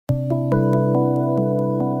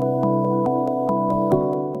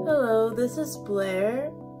this is Blair,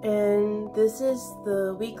 and this is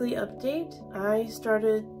the weekly update. I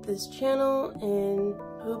started this channel in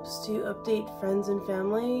hopes to update friends and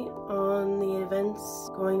family on the events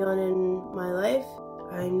going on in my life.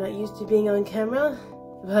 I'm not used to being on camera,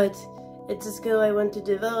 but it's a skill I want to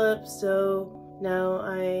develop, so now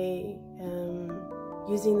I am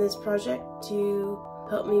using this project to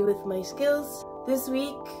help me with my skills. This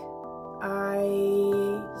week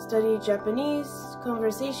I studied Japanese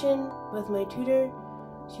conversation with my tutor.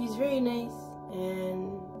 She's very nice,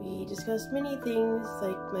 and we discussed many things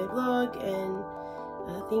like my blog and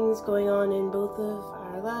things going on in both of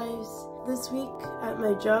our lives. This week at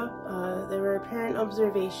my job, there were parent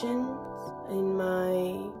observations in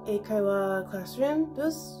my Eikaiwa classroom.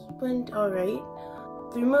 Those went alright.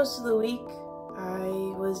 Through most of the week, I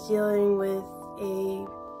was dealing with a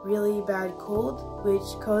really bad cold,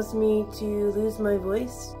 which caused me to lose my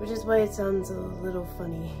voice, which is why it sounds a little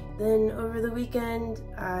funny. Then over the weekend,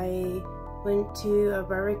 I went to a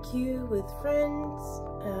barbecue with friends.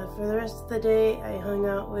 For the rest of the day, I hung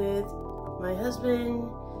out with my husband.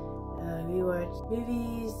 We watched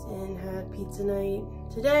movies and had pizza night.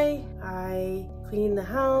 Today, I cleaned the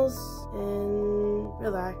house and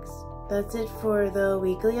relaxed. That's it for the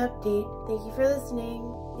weekly update. Thank you for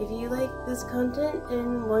listening. If you like this content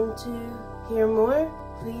and want to hear more,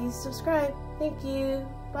 please subscribe. Thank you.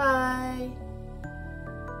 Bye.